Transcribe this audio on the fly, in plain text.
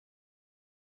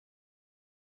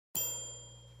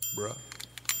bruh.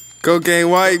 Cocaine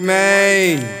white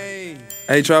man.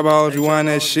 Hey, Trapaholics, rewind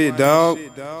that shit, dog.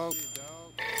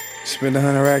 Spend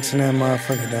 100 racks in that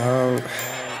motherfucker, dog.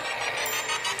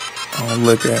 I don't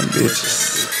look at them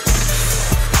bitches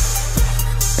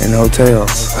in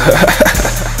hotels.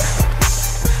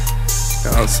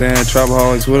 You know what I'm saying?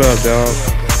 Trapaholics, what up, dog?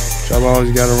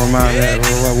 Trapaholics gotta rewind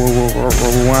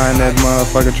that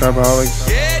motherfucker,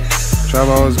 Trapaholics.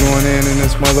 Trapaholics going in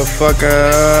this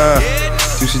motherfucker.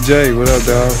 Juicy J, what up,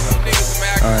 dog?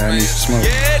 Alright, I need some smoke.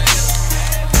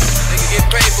 Nigga get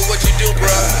paid for what you do,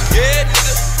 bro. Yeah,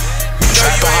 nigga.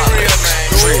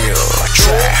 Trapaholics, real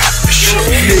trap shit.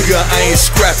 Nigga, I ain't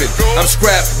scrapping. I'm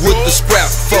scrapped with the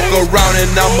scrap. Fuck around and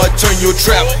I'ma turn your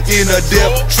trap in a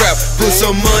death trap. Put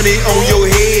some money on your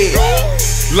head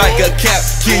like a cap.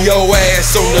 Kill your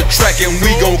ass on the track and we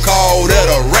gon' call that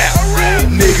a rap.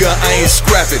 Nigga, I ain't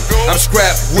scrapping. I'm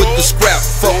scrapped with the scrap.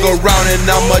 Fuck around and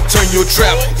I'ma turn your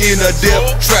trap in a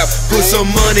death trap. Put some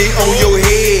money on your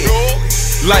head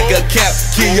like a cap.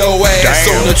 Kill your ass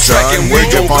on the track and we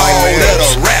gon' call that a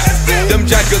rap. Them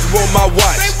jackers want my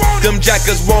watch, them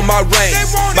jackers want my ring,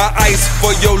 my ice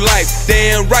for your life.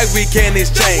 Damn right we can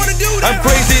exchange. I'm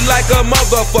crazy like a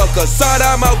motherfucker,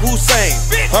 Saddam Hussein.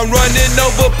 I'm running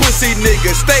over pussy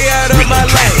niggas, stay out of my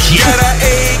lane. Got a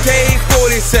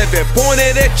AK-47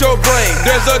 pointed at your brain.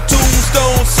 There's a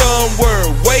tombstone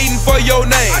somewhere waiting for your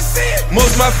name.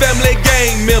 Most my family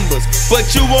gang members,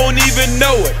 but you won't even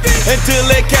know it until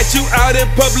they catch you out in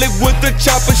public with the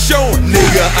chopper showing.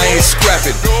 Nigga, I ain't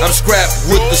scrapping. I'm scrapped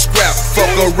with the scrap.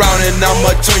 Fuck around and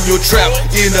I'ma turn your trap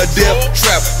in a death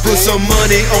trap. Put some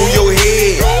money on your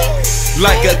head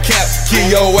like a cap. Kill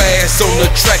your ass on the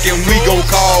track and we gon'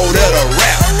 call that a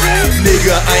rap.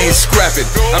 Nigga, I ain't scrapping.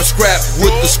 I'm scrapped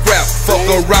with the scrap. Fuck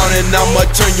around and I'ma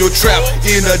turn your trap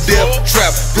in a death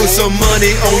trap. Put some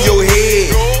money on your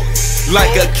head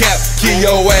like a cap. Kill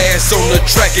your ass on the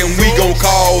track and we gon'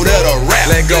 call that a rap.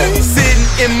 Let go.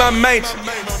 Sitting in my mansion,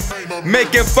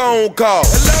 making phone calls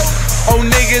on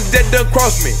niggas that done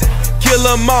cross me. Kill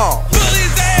them all.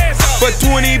 For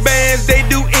 20 bands they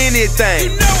do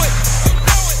anything.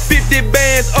 50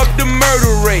 bands up the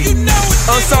murder rate.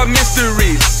 Unsolved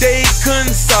mysteries, they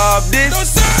couldn't solve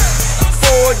this.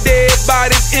 4 dead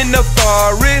bodies in the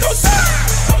forest.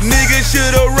 Niggas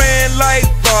should've ran like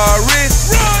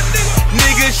Forrest.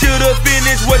 Niggas should've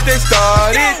finished what they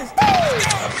started.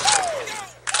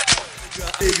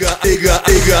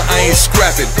 Nigga, I ain't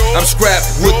scrapping. I'm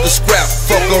scrapped with the scrap.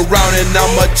 Fuck around and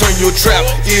I'ma turn your trap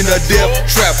in a death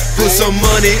trap. Put some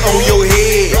money on your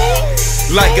head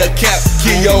like a cap.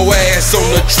 Kill your ass on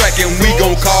the track and we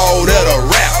gon' call that a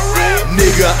rap.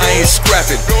 Nigga, I ain't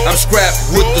scrapping. I'm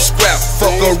scrapped with the scrap.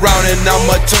 Fuck around and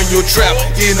I'ma turn your trap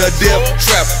in a death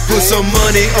trap. Put some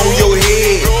money on your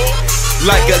head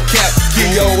like a cap. Kill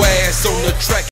your ass on the track.